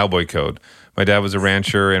up on the Cowboy Code. My dad was a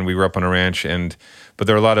rancher, and we grew up on a ranch. But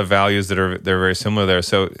there are a lot of values they're very similar there.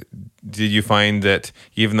 So did you find that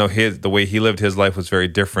even though the way he lived his life was very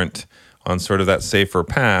different on sort of that safer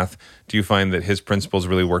path, do you find that his principles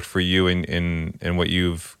really worked for you in what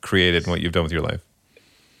you've created and what you've done with your life?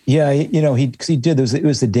 Yeah, he did. It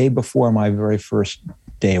was the day before my very first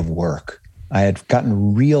day of work. I had gotten a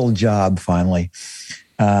real job finally,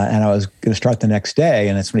 and I was going to start the next day.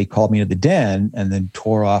 And that's when he called me to the den and then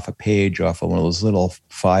tore off a page off of one of those little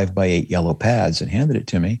 5x8 yellow pads and handed it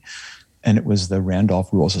to me. And it was the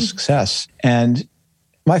Randolph Rules of Success. And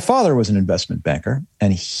my father was an investment banker,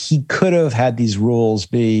 and he could have had these rules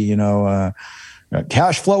be,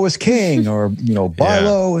 cash flow is king, or buy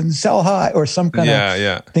low and sell high, or some kind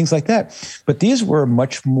of things like that. But these were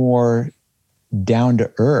much more down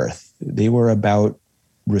to earth. They were about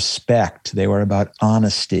respect. They were about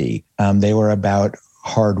honesty. They were about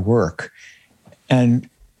hard work. And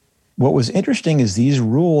what was interesting is these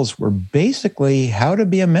rules were basically how to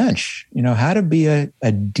be a mensch, how to be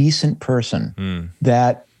a decent person.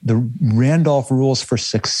 That the Randolph rules for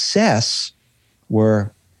success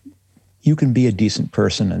were, you can be a decent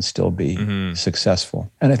person and still be successful.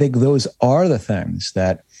 And I think those are the things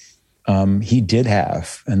that he did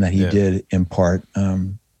have and that he did impart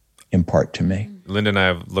to me. Linda and I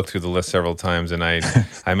have looked through the list several times, and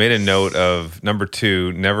I made a note of number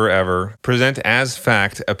 2, never ever present as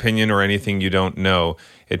fact, opinion, or anything you don't know.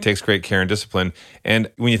 It takes great care and discipline.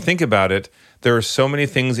 And when you think about it, there are so many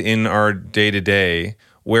things in our day-to-day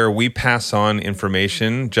where we pass on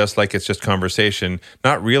information just like it's just conversation,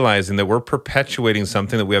 not realizing that we're perpetuating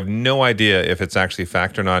something that we have no idea if it's actually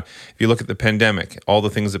fact or not. If you look at the pandemic, all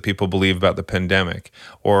the things that people believe about the pandemic,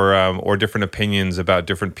 or different opinions about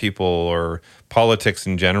different people, or politics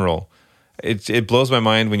in general, it blows my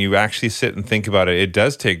mind when you actually sit and think about it. It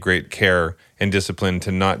does take great care and discipline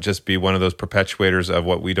to not just be one of those perpetuators of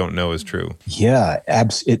what we don't know is true. Yeah,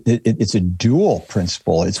 it's a dual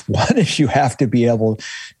principle. It's one is you have to be able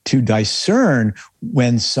to discern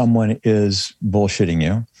when someone is bullshitting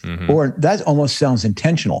you, or that almost sounds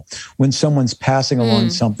intentional, when someone's passing along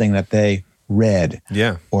something that they read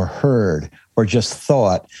or heard or just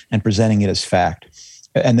thought and presenting it as fact.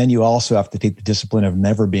 And then you also have to take the discipline of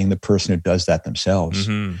never being the person who does that themselves.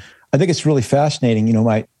 I think it's really fascinating.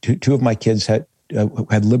 My two of my kids had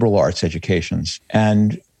liberal arts educations,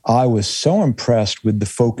 and I was so impressed with the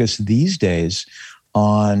focus these days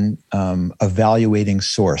on evaluating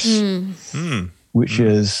source, which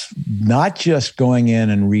is not just going in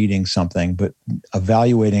and reading something, but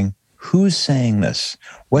evaluating who's saying this,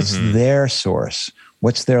 what's their source,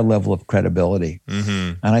 what's their level of credibility.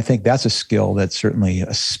 And I think that's a skill that certainly,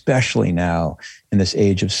 especially now in this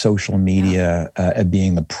age of social media,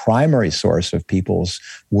 being the primary source of people's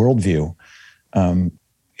worldview,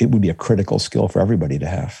 it would be a critical skill for everybody to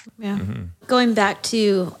have. Yeah. Going back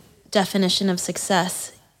to definition of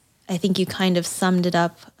success, I think you kind of summed it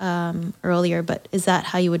up earlier, but is that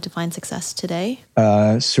how you would define success today?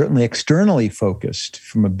 Certainly externally focused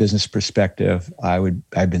from a business perspective,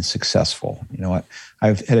 I've been successful.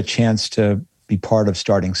 I've had a chance to be part of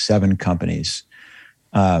starting 7 companies.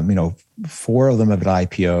 4 of them have had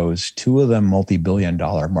IPOs, 2 of them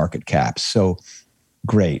multi-billion-dollar market caps. So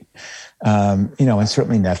great. And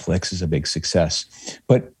certainly Netflix is a big success.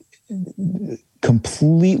 But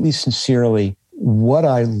completely sincerely, what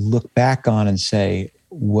I look back on and say,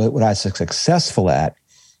 what I was successful at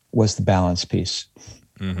was the balance piece.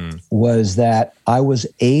 Was that I was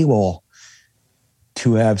able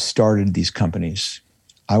to have started these companies.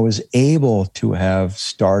 I was able to have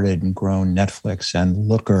started and grown Netflix and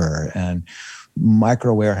Looker and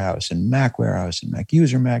Micro Warehouse and Mac Warehouse and Mac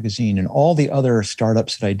User Magazine and all the other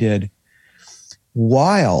startups that I did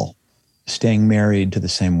while staying married to the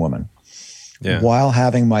same woman. While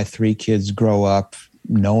having my 3 kids grow up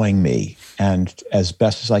knowing me and, as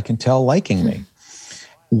best as I can tell, liking me,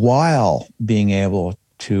 while being able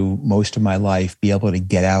to, most of my life, be able to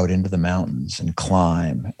get out into the mountains and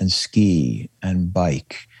climb and ski and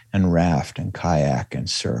bike and raft and kayak and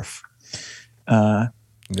surf.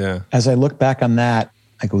 As I look back on that,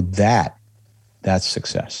 I go, that's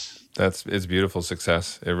success. It's beautiful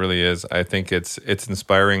success. It really is. I think it's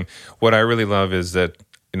inspiring. What I really love is that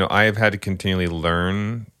I've had to continually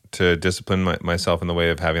learn to discipline myself in the way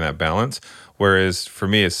of having that balance. Whereas for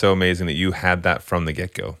me, it's so amazing that you had that from the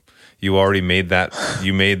get-go. You already made that.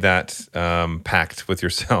 You made that pact with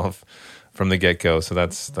yourself from the get-go. So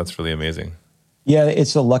that's really amazing. Yeah,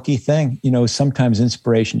 it's a lucky thing. Sometimes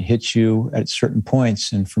inspiration hits you at certain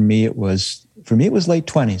points. And for me, it was late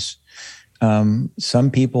 20s.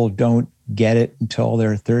 Some people don't get it until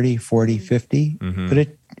they're 30, 40, 50, but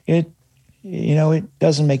it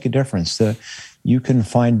doesn't make a difference. You can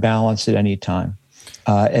find balance at any time.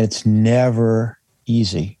 It's never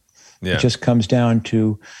easy. Yeah. It just comes down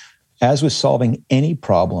to, as with solving any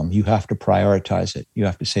problem, you have to prioritize it. You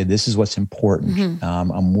have to say, this is what's important.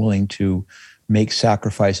 I'm willing to make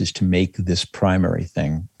sacrifices to make this primary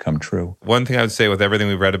thing come true. One thing I would say with everything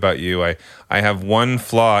we've read about you, I have one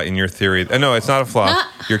flaw in your theory. No, it's not a flaw.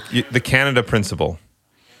 The Canada principle.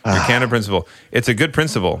 Your Canada principle. It's a good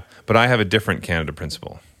principle, but I have a different Canada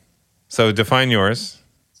principle. So define yours.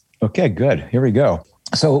 Okay, good. Here we go.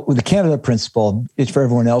 So with the Canada principle, it's for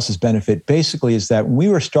everyone else's benefit, basically is that when we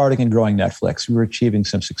were starting and growing Netflix, we were achieving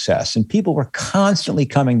some success. And people were constantly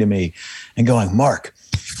coming to me and going, Mark,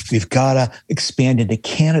 we've got to expand into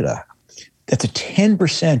Canada. That's a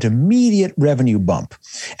 10% immediate revenue bump.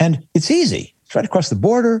 And it's easy. It's right across the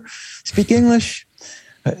border. Speak English.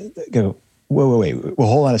 Go, wait. Well,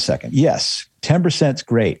 hold on a second. Yes, 10% is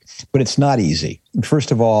great, but it's not easy.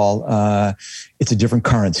 First of all, it's a different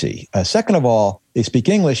currency. Second of all, they speak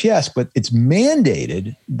English, yes, but it's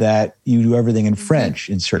mandated that you do everything in French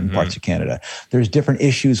in certain parts of Canada. There's different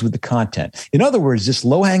issues with the content. In other words, this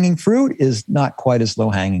low-hanging fruit is not quite as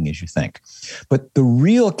low-hanging as you think. But the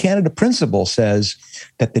real Canada principle says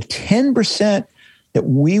that the 10% that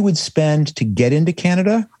we would spend to get into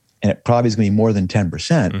Canada, and it probably is going to be more than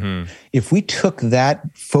 10%, if we took that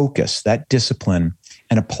focus, that discipline,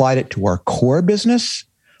 and applied it to our core business,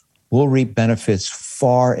 we'll reap benefits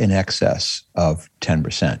far in excess of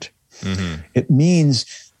 10%. It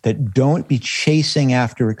means that don't be chasing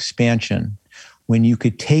after expansion when you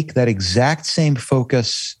could take that exact same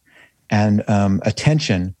focus and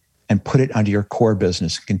attention and put it onto your core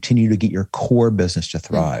business, continue to get your core business to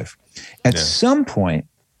thrive. At some point,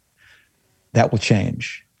 that will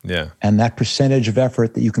change. Yeah. And that percentage of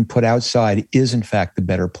effort that you can put outside is, in fact, the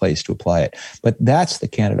better place to apply it. But that's the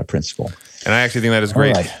Canada principle. And I actually think that is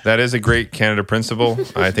great. Right. That is a great Canada principle.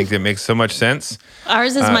 I think it makes so much sense.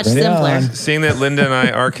 Ours is much simpler. Seeing that Linda and I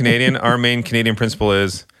are Canadian, our main Canadian principle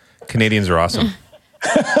is Canadians are awesome.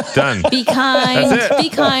 Done. Be kind,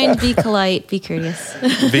 be polite, be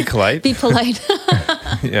courteous. Be polite? Be polite.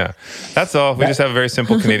 Yeah. That's all. We just have a very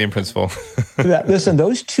simple Canadian principle. Listen,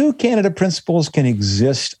 those two Canada principles can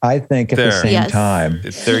exist, I think, at the same time.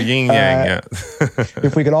 They're yin-yang, yeah.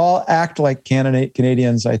 If we could all act like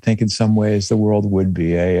Canadians, I think in some ways the world would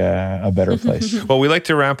be a better place. Well, we like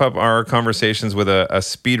to wrap up our conversations with a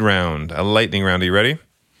speed round, a lightning round. Are you ready?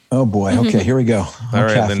 Oh, boy. Okay, here we go. All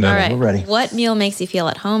right, Linda. All right. We're ready. What meal makes you feel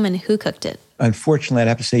at home and who cooked it? Unfortunately, I'd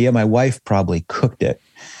have to say, my wife probably cooked it.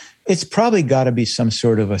 It's probably got to be some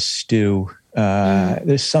sort of a stew.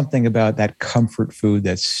 There's something about that comfort food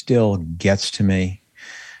that still gets to me.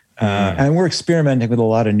 And we're experimenting with a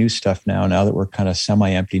lot of new stuff now that we're kind of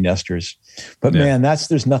semi-empty nesters. But man,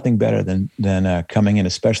 there's nothing better than coming in,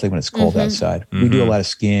 especially when it's cold outside. We do a lot of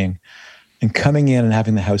skiing. And coming in and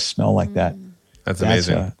having the house smell like that. That's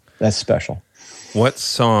amazing. That's special. What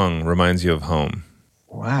song reminds you of home?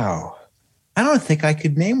 Wow. I don't think I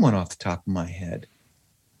could name one off the top of my head.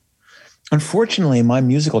 Unfortunately, my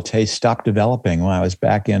musical taste stopped developing when I was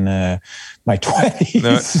back in my 20s.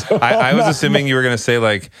 No, so I was assuming you were going to say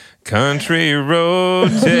like, Country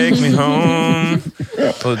Road, Take Me Home.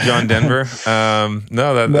 Well, John Denver.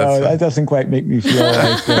 That doesn't quite make me feel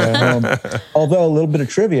like home. Although a little bit of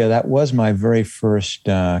trivia, that was my very first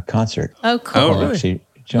concert. Oh, cool. Oh, really? Actually,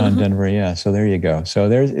 John Denver, yeah. So there you go. So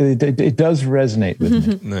it does resonate with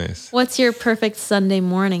me. Nice. What's your perfect Sunday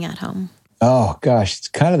morning at home? Oh, gosh. It's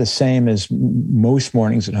kind of the same as most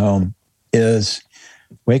mornings at home is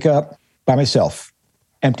wake up by myself,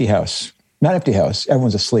 empty house. Not empty house.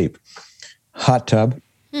 Everyone's asleep. Hot tub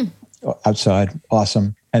outside.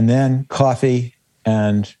 Awesome. And then coffee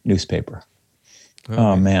and newspaper.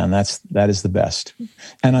 Oh man, that is the best.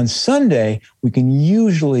 And on Sunday, we can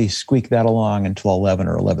usually squeak that along until 11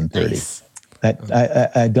 or 11:30. Nice.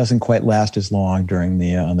 That doesn't quite last as long during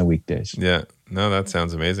the on the weekdays. Yeah. No, that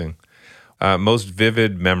sounds amazing. Most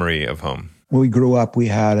vivid memory of home? When we grew up, we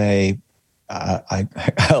had I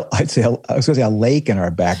was going to say a lake in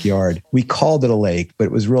our backyard. We called it a lake, but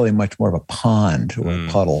it was really much more of a pond or a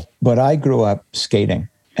puddle. But I grew up skating.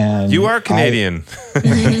 And you are Canadian.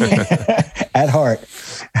 At heart.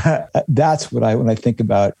 That's what when I think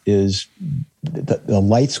about is the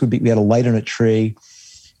lights would be, we had a light on a tree.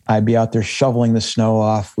 I'd be out there shoveling the snow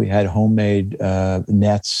off. We had homemade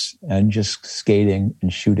nets and just skating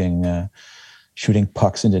and shooting shooting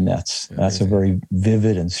pucks into nets. Amazing. That's a very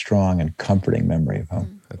vivid and strong and comforting memory of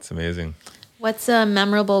home. That's amazing. What's a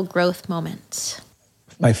memorable growth moment?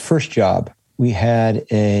 My first job, we had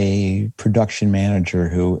a production manager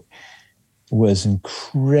who was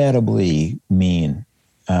incredibly mean.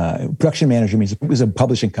 Production manager means it was a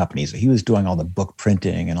publishing company, so he was doing all the book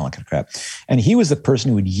printing and all that kind of crap. And he was the person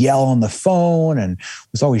who would yell on the phone and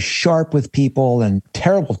was always sharp with people and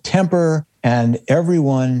terrible temper. And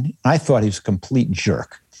everyone, I thought he was a complete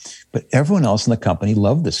jerk, but everyone else in the company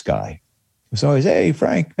loved this guy. It was always, hey,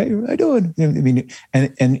 Frank, hey, how you doing? I mean,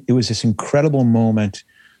 and it was this incredible moment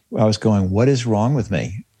where I was going, what is wrong with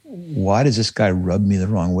me? Why does this guy rub me the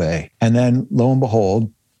wrong way? And then lo and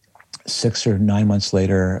behold, 6 or 9 months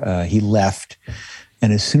later, he left.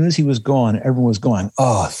 And as soon as he was gone, everyone was going,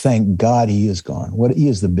 oh, thank God he is gone. He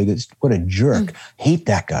is the biggest, what a jerk. Hate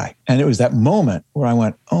that guy. And it was that moment where I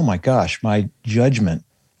went, oh my gosh, my judgment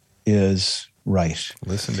is right.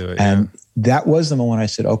 Listen to it. And that was the moment I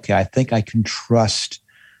said, okay, I think I can trust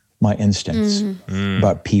my instincts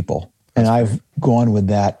about people. And I've gone with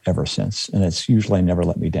that ever since. And it's usually never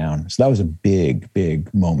let me down. So that was a big,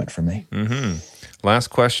 big moment for me. Mm-hmm. Last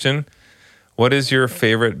question. What is your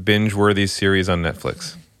favorite binge-worthy series on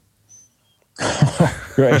Netflix?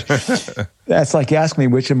 Great. That's like asking me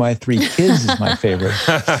which of my 3 kids is my favorite.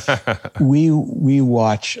 We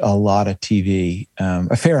watch a lot of TV,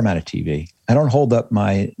 a fair amount of TV. I don't hold up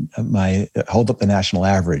hold up the national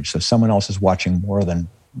average. So someone else is watching more than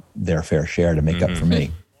their fair share to make up for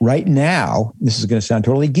me. Right now, this is going to sound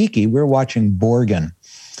totally geeky. We're watching Borgen.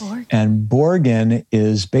 And Borgen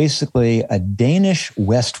is basically a Danish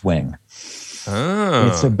West Wing. Oh.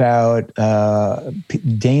 It's about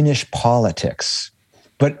Danish politics,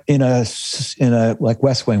 but in a like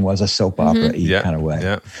West Wing was a soap opera kind of way.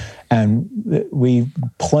 Yeah. And we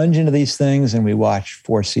plunge into these things and we watch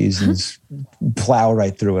 4 seasons, plow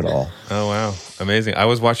right through it all. Oh, wow. Amazing. I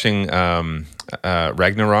was watching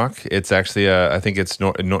Ragnarok. It's actually, I think it's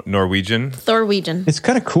Norwegian. Thorwegian. It's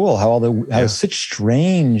kind of cool how such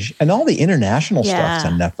strange, and all the international stuff's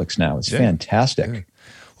on Netflix now. It's fantastic. Yeah.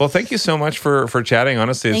 Well, thank you so much for chatting.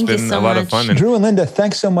 Honestly, it's been a lot of fun. Drew and Linda,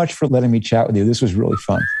 thanks so much for letting me chat with you. This was really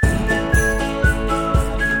fun.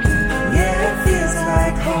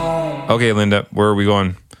 Okay, Linda, where are we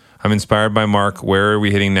going? I'm inspired by Marc. Where are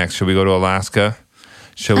we heading next? Should we go to Alaska?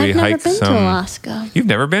 Shall we hike I've never been to Alaska. You've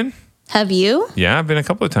never been? Have you? Yeah, I've been a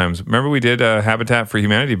couple of times. Remember we did a Habitat for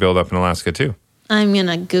Humanity build up in Alaska too. I'm going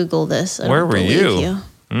to Google this. Where were you?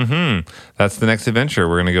 Mm-hmm. That's the next adventure.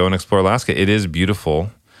 We're going to go and explore Alaska. It is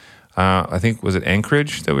beautiful. I think, was it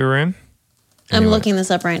Anchorage that we were in? Anyway. I'm looking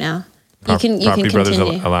this up right now. You can Property Brothers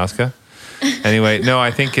continue. Alaska. Anyway, no,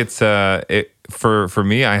 I think it's for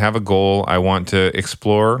me. I have a goal. I want to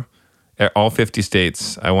explore all 50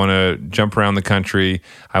 states. I want to jump around the country.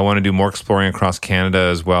 I want to do more exploring across Canada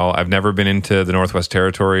as well. I've never been into the Northwest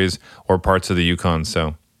Territories or parts of the Yukon,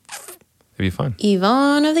 so it'd be fun.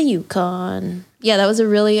 Yvonne of the Yukon. Yeah, that was a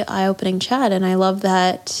really eye-opening chat, and I love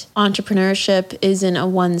that entrepreneurship isn't a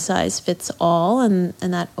one-size-fits-all, and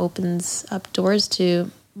that opens up doors to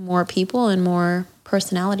more people and more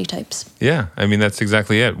personality types. Yeah, I mean, that's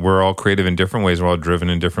exactly it. We're all creative in different ways. We're all driven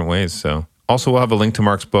in different ways, so... Also, we'll have a link to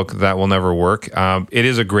Marc's book, That Will Never Work. It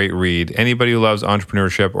is a great read. Anybody who loves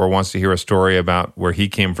entrepreneurship or wants to hear a story about where he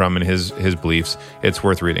came from and his beliefs, it's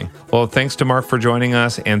worth reading. Well, thanks to Marc for joining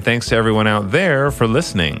us, and thanks to everyone out there for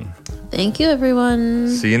listening. Thank you, everyone.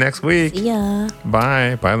 See you next week. See ya.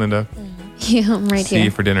 Bye. Bye, Linda. Yeah, I'm right here. See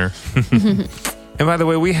you for dinner. And by the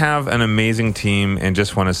way, we have an amazing team, and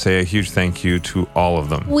just want to say a huge thank you to all of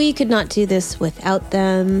them. We could not do this without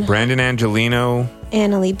them. Brandon Angelino,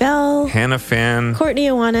 Annalie Bell, Hannah Fan, Courtney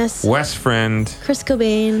Iwanis, Wes Friend, Chris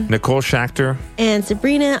Cobain, Nicole Schachter, and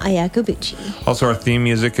Sabrina Ayakobuchi. Also, our theme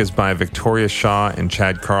music is by Victoria Shaw and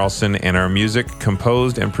Chad Carlson, and our music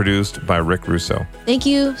composed and produced by Rick Russo. Thank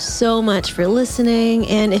you so much for listening,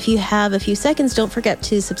 and if you have a few seconds, don't forget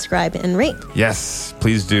to subscribe and rate. Yes,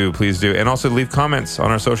 please do, please do. And also leave comments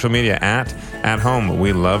on our social media at home.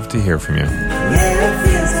 We love to hear from you. Yeah, it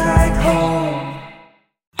feels like home.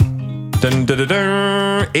 Dun, dun, dun,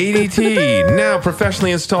 dun. ADT now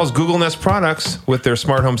professionally installs Google Nest products with their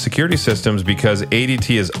smart home security systems because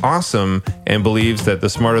ADT is awesome and believes that the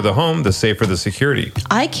smarter the home, the safer the security.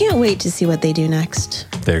 I can't wait to see what they do next.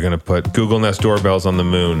 They're going to put Google Nest doorbells on the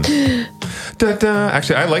moon. Da, da.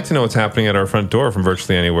 Actually, I'd like to know what's happening at our front door from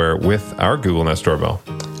virtually anywhere with our Google Nest doorbell.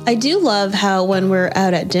 I do love how when we're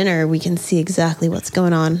out at dinner, we can see exactly what's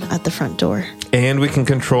going on at the front door. And we can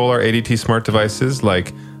control our ADT smart devices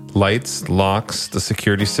like lights, locks, the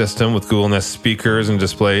security system with Google Nest speakers and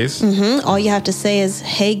displays. All you have to say is,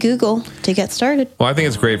 "Hey, Google," to get started. Well, I think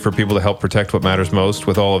it's great for people to help protect what matters most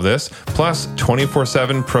with all of this. Plus,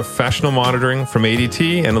 24/7 professional monitoring from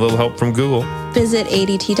ADT and a little help from Google. Visit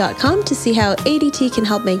ADT.com to see how ADT can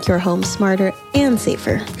help make your home smarter and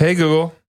safer. Hey, Google.